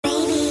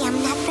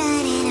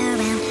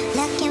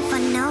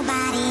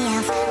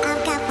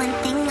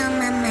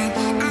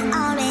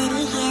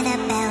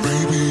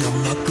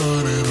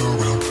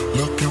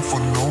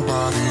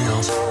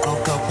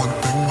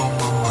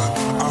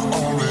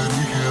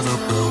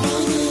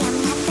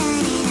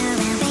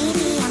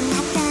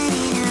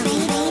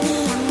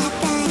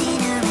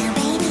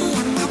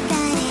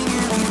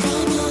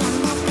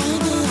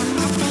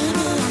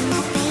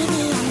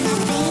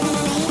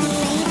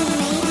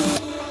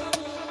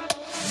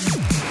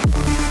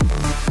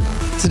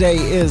Today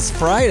is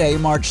Friday,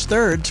 March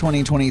 3rd,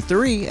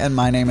 2023, and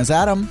my name is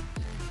Adam.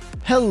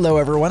 Hello,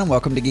 everyone, and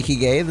welcome to Geeky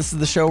Gay. This is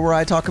the show where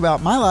I talk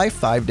about my life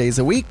 5 days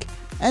a week,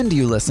 and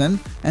you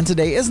listen, and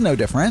today is no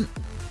different.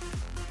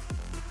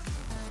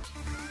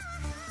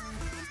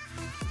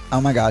 Oh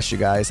my gosh, you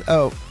guys.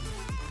 Oh,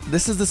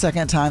 this is the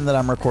second time that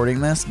I'm recording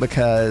this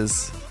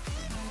because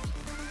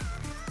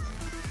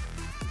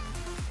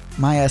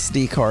my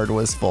SD card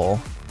was full.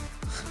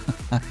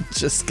 I'm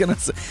just gonna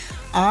say,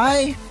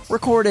 I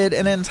recorded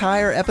an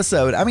entire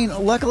episode. I mean,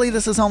 luckily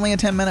this is only a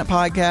 10-minute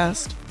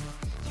podcast,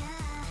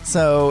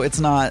 so it's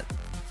not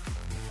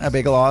a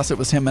big loss. It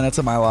was 10 minutes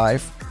of my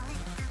life,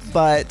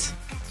 but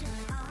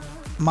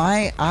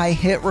I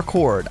hit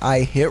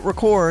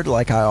record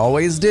like I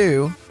always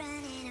do,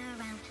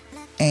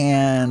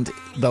 and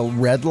the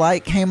red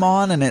light came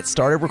on and it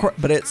started recording.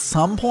 But at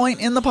some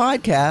point in the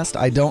podcast,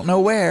 I don't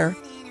know where,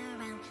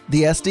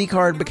 the SD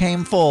card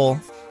became full.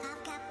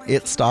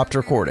 It stopped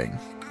recording.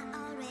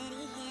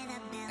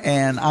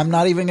 And I'm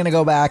not even going to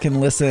go back and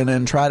listen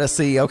and try to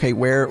see, okay,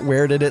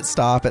 where did it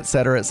stop, et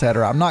cetera, et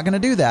cetera. I'm not going to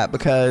do that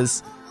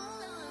because,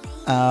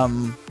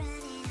 I'm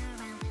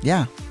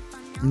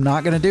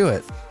not going to do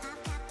it.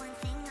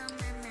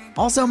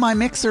 Also, my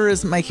mixer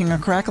is making a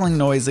crackling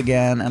noise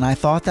again, and I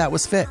thought that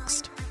was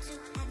fixed.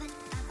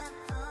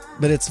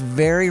 But it's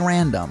very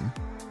random.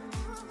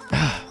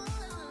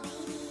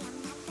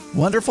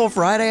 Wonderful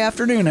Friday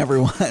afternoon,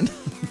 everyone.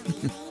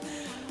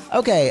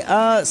 Okay,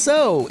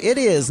 so it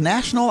is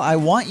National I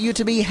Want You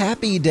to Be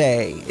Happy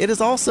Day. It is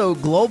also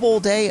Global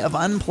Day of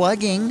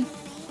Unplugging.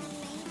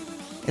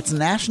 It's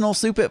National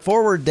Soup It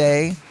Forward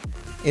Day.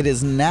 It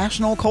is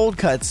National Cold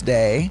Cuts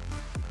Day.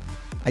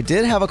 I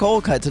did have a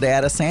cold cut today. I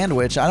had a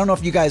sandwich. I don't know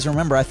if you guys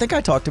remember. I think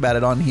I talked about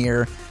it on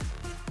here.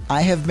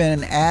 I have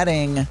been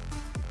adding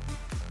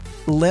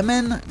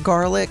lemon,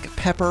 garlic,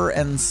 pepper,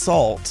 and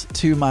salt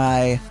to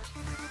my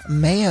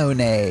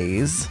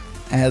mayonnaise,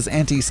 as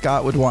Auntie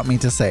Scott would want me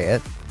to say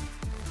it.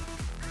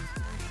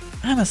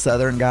 I'm a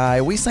Southern guy.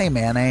 We say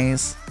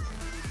mayonnaise.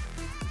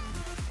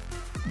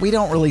 We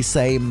don't really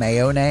say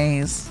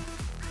mayonnaise.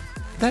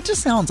 That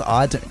just sounds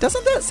odd to me.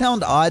 Doesn't that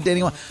sound odd to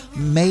anyone?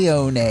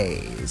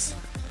 Mayonnaise.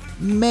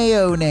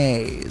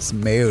 Mayonnaise.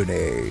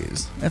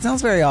 Mayonnaise. It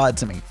sounds very odd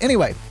to me.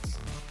 Anyway.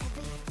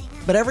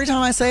 But every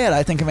time I say it,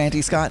 I think of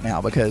Auntie Scott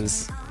now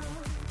because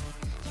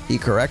he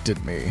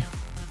corrected me.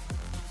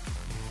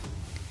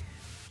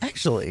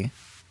 Actually,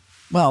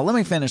 well, let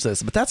me finish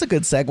this, but that's a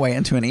good segue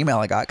into an email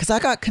I got, because I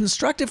got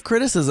constructive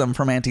criticism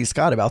from Auntie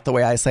Scott about the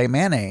way I say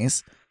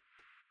mayonnaise.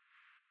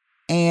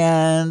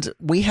 And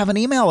we have an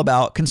email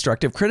about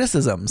constructive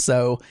criticism,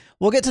 so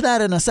we'll get to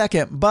that in a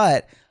second.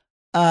 But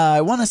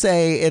I want to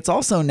say it's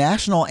also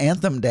National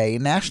Anthem Day,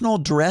 National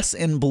Dress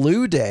in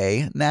Blue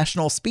Day,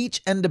 National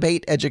Speech and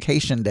Debate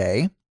Education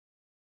Day,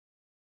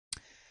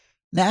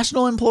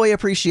 National Employee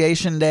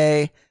Appreciation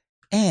Day,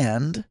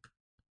 and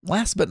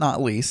last but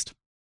not least,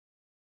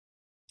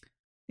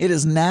 it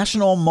is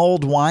National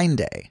Mulled Wine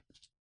Day.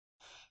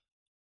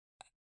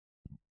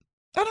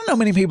 I don't know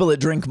many people that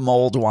drink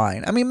mulled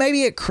wine. I mean,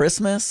 maybe at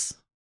Christmas,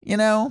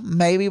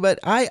 maybe, but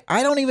I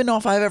don't even know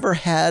if I've ever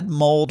had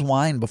mulled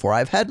wine before.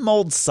 I've had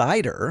mulled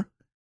cider,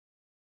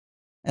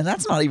 and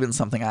that's not even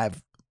something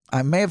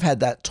I may have had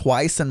that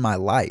twice in my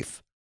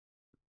life.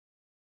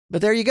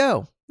 But there you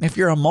go. If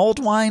you're a mulled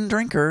wine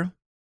drinker,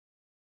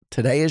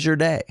 today is your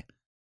day.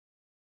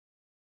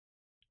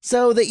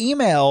 So the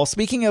email,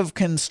 speaking of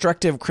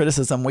constructive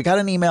criticism, we got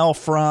an email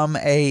from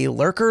a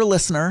lurker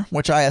listener,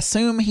 which I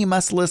assume he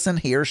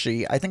or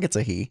she, I think it's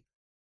a he,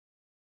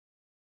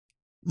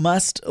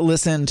 must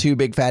listen to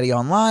Big Fatty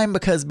Online,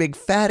 because Big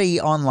Fatty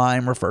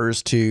Online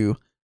refers to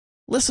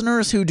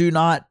listeners who do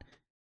not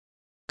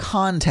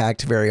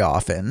contact very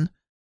often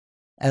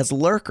as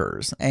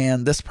lurkers.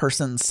 And this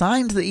person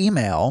signed the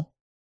email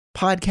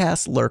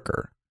Podcast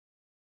Lurker.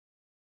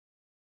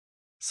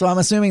 So I'm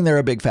assuming they're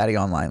a Big Fatty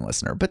Online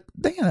listener, but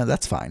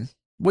that's fine.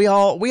 We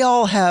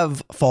all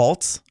have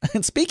faults.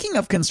 And speaking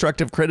of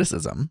constructive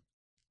criticism,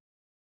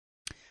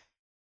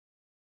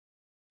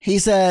 he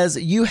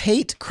says, you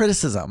hate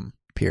criticism,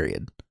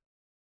 period.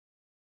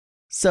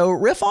 So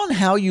riff on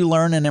how you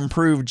learn and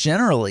improve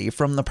generally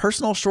from the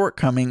personal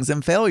shortcomings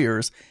and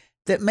failures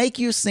that make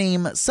you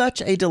seem such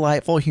a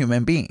delightful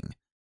human being.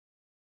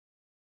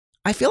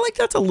 I feel like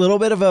that's a little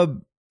bit of a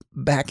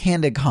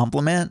backhanded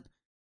compliment.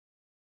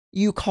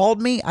 You called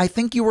me, I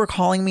think you were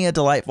calling me a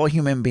delightful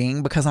human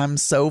being because I'm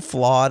so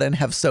flawed and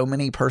have so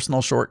many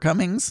personal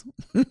shortcomings.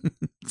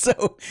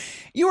 So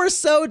you are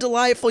so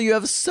delightful. You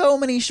have so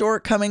many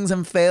shortcomings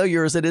and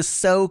failures. It is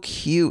so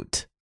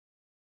cute.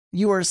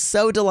 You are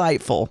so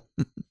delightful.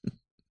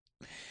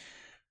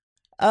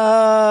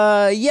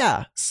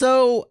 Yeah.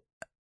 So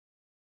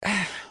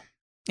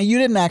you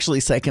didn't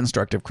actually say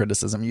constructive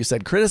criticism. You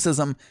said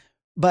criticism,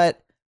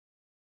 but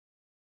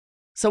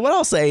so what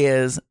I'll say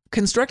is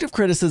constructive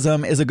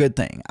criticism is a good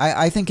thing.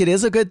 I think it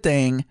is a good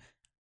thing.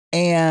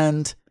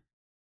 And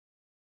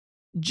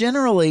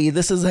generally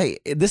this is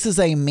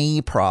a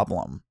me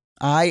problem.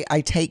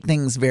 I take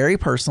things very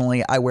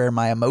personally. I wear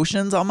my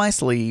emotions on my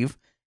sleeve.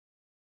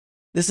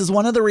 This is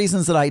one of the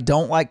reasons that I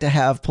don't like to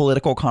have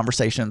political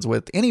conversations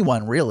with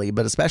anyone really,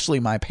 but especially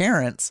my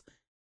parents,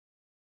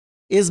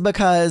 is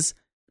because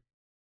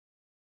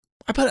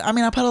I put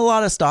a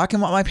lot of stock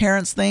in what my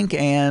parents think,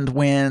 and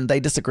when they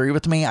disagree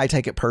with me, I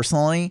take it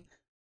personally.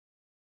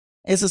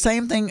 It's the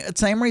same thing,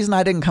 same reason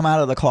I didn't come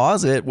out of the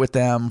closet with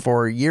them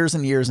for years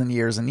and years and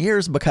years and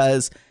years,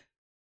 because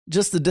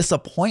just the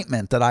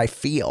disappointment that I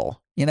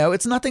feel. You know,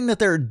 it's nothing that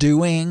they're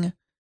doing.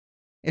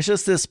 It's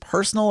just this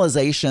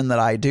personalization that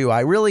I do.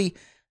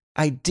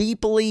 I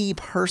deeply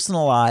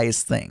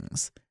personalize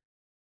things.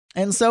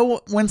 And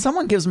so when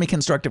someone gives me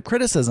constructive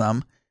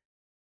criticism,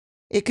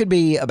 it could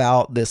be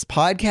about this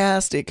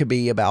podcast, it could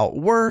be about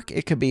work,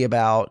 it could be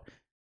about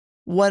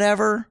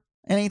whatever,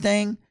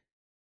 anything.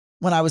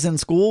 When I was in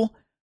school,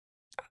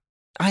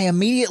 I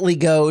immediately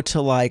go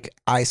to like,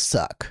 I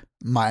suck.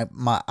 I'm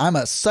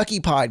a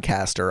sucky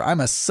podcaster. I'm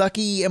a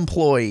sucky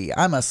employee.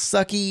 I'm a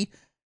sucky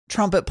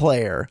trumpet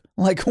player.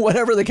 Like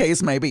whatever the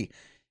case may be.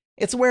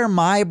 It's where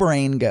my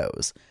brain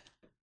goes.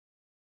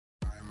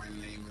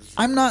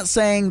 I'm not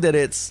saying that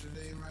it's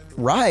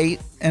right,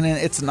 and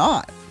it's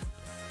not.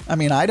 I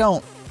mean,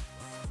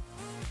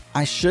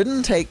 I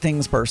shouldn't take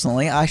things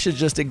personally. I should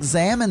just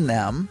examine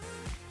them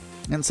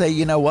and say,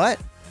 you know what?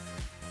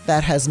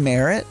 That has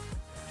merit.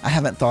 I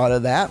haven't thought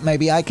of that.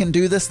 Maybe I can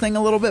do this thing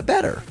a little bit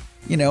better.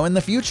 You know, in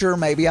the future,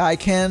 maybe I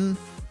can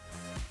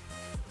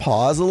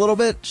pause a little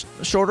bit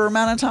shorter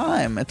amount of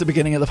time at the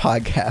beginning of the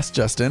podcast,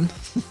 Justin.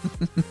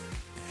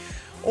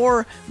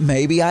 Or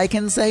maybe I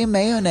can say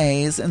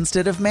mayonnaise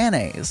instead of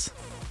mayonnaise.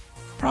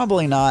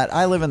 Probably not.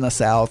 I live in the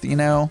South, you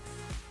know.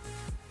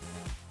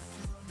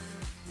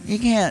 You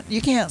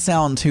can't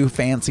sound too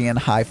fancy and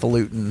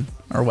highfalutin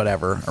or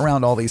whatever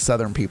around all these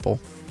Southern people.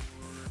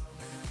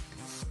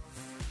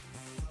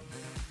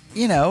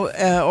 You know,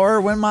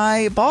 or when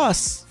my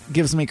boss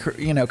gives me,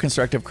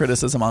 constructive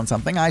criticism on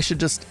something, I should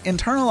just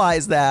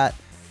internalize that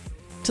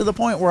to the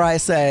point where I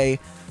say,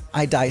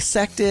 I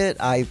dissect it,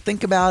 I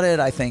think about it,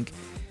 I think,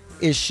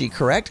 is she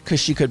correct? Because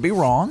she could be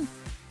wrong.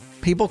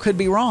 People could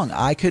be wrong.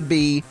 I could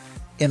be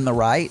in the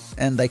right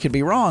and they could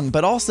be wrong.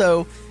 But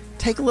also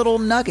take little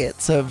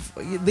nuggets of,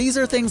 these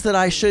are things that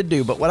I should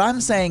do. But what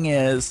I'm saying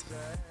is,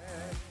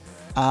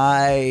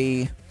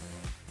 I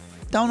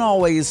don't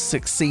always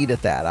succeed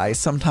at that. I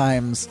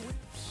sometimes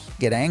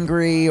get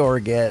angry or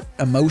get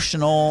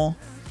emotional,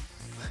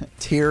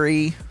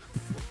 teary.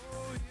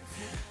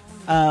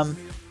 And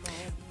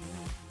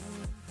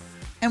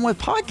with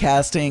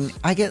podcasting,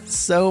 I get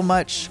so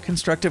much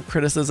constructive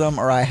criticism,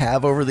 or I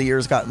have over the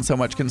years gotten so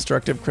much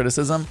constructive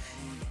criticism.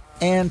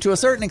 And to a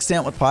certain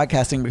extent with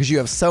podcasting, because you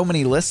have so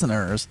many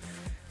listeners,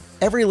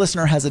 every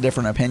listener has a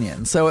different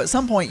opinion. So at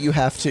some point you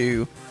have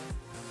to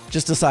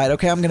just decide,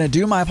 okay, I'm going to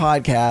do my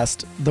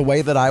podcast the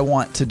way that I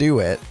want to do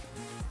it.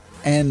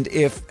 And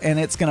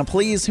it's going to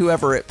please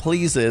whoever it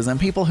pleases, and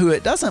people who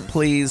it doesn't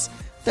please,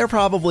 they're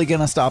probably going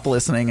to stop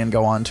listening and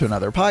go on to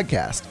another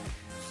podcast.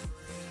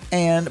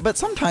 But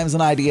sometimes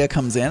an idea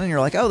comes in and you're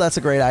like, oh, that's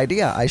a great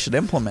idea. I should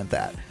implement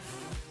that.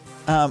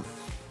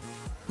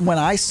 When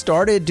I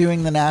started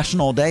doing the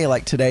National Day,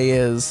 like today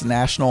is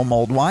National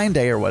Mulled Wine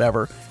Day or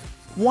whatever,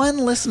 one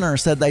listener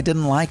said they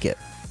didn't like it.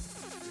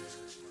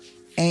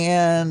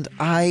 And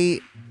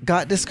I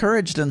got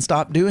discouraged and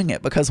stopped doing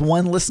it because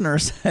one listener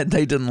said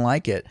they didn't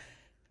like it.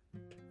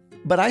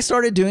 But I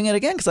started doing it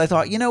again because I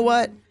thought, you know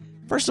what?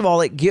 First of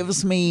all, it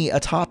gives me a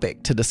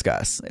topic to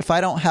discuss. If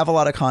I don't have a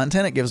lot of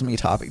content, it gives me a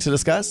topic to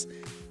discuss.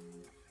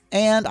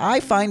 And I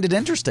find it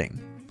interesting.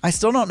 I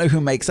still don't know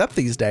who makes up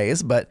these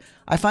days, but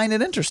I find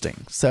it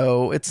interesting.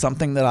 So it's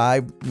something that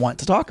I want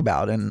to talk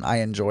about and I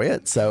enjoy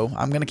it. So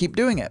I'm going to keep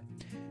doing it.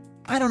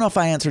 I don't know if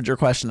I answered your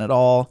question at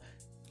all.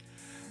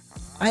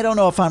 I don't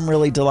know if I'm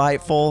really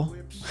delightful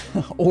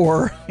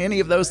or any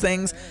of those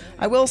things.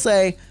 I will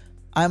say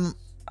I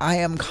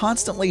am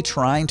constantly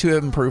trying to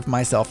improve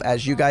myself.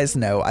 As you guys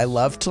know, I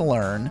love to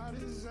learn.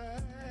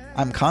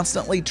 I'm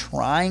constantly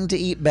trying to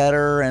eat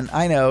better, and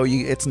I know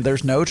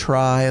there's no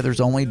try, there's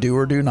only do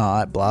or do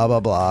not, blah, blah,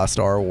 blah,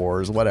 Star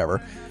Wars,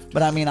 whatever.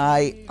 But I mean,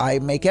 I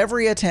make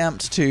every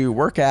attempt to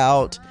work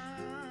out,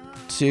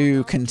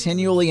 to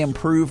continually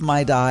improve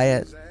my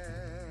diet,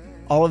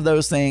 all of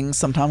those things.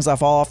 Sometimes I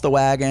fall off the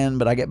wagon,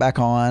 but I get back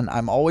on.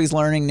 I'm always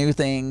learning new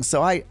things.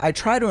 So I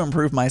try to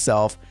improve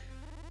myself,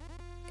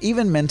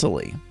 even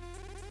mentally,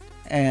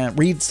 and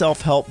read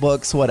self-help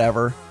books,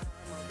 whatever.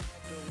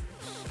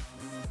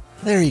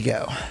 There you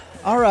go.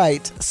 All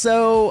right.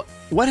 So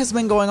what has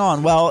been going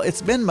on? Well,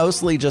 it's been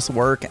mostly just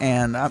work,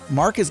 and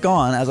Mark is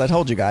gone, as I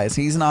told you guys.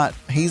 He's going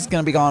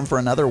to be gone for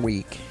another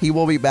week. He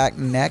will be back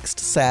next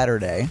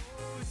Saturday.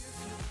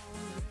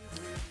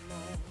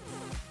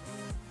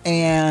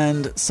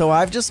 And so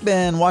I've just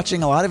been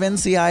watching a lot of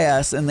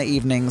NCIS in the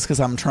evenings because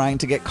I'm trying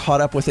to get caught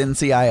up with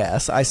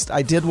NCIS.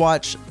 I did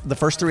watch the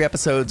first 3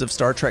 episodes of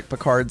Star Trek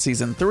Picard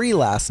Season 3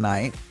 last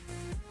night.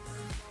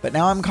 But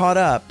now I'm caught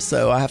up,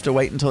 so I have to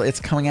wait until it's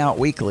coming out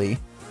weekly.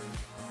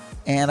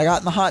 And I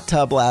got in the hot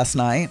tub last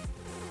night.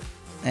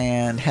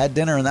 and had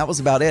dinner, and that was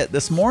about it.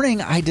 This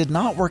morning, I did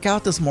not work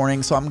out this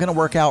morning, so I'm going to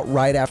work out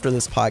right after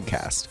this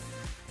podcast.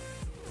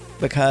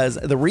 Because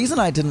the reason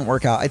I didn't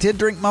work out, I did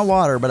drink my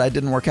water, but I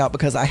didn't work out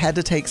because I had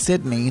to take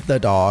Sydney, the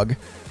dog,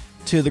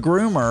 to the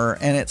groomer,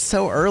 and it's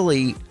so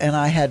early, and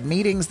I had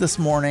meetings this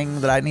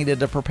morning that I needed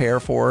to prepare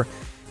for,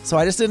 so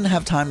I just didn't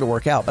have time to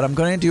work out. But I'm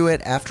going to do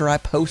it after I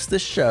post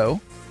this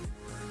show.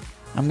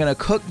 I'm going to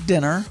cook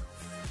dinner,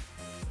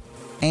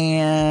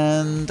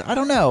 and I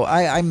don't know.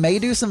 I may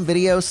do some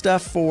video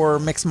stuff for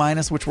Mix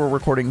Minus, which we're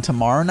recording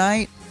tomorrow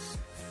night,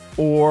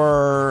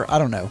 or I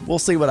don't know. We'll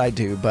see what I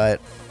do, but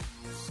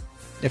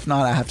if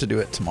not, I have to do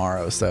it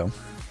tomorrow, so.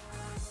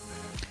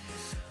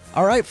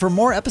 All right, for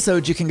more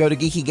episodes, you can go to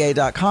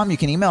geekygay.com. You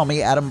can email me,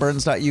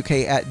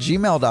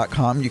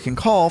 adamburns.uk@gmail.com. You can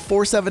call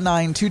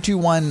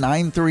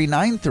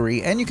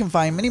 479-221-9393, and you can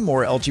find many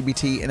more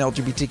LGBT and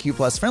LGBTQ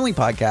plus friendly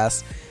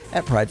podcasts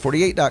at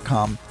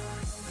pride48.com.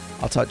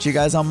 I'll talk to you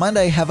guys on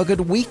Monday. Have a good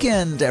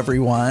weekend,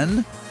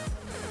 everyone.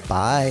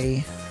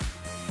 Bye.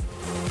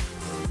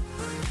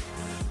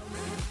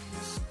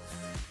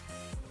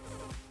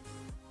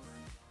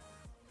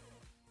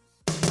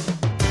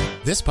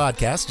 This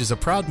podcast is a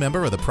proud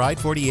member of the Pride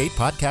 48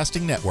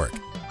 Podcasting Network.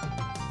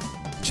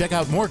 Check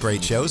out more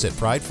great shows at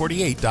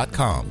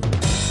pride48.com.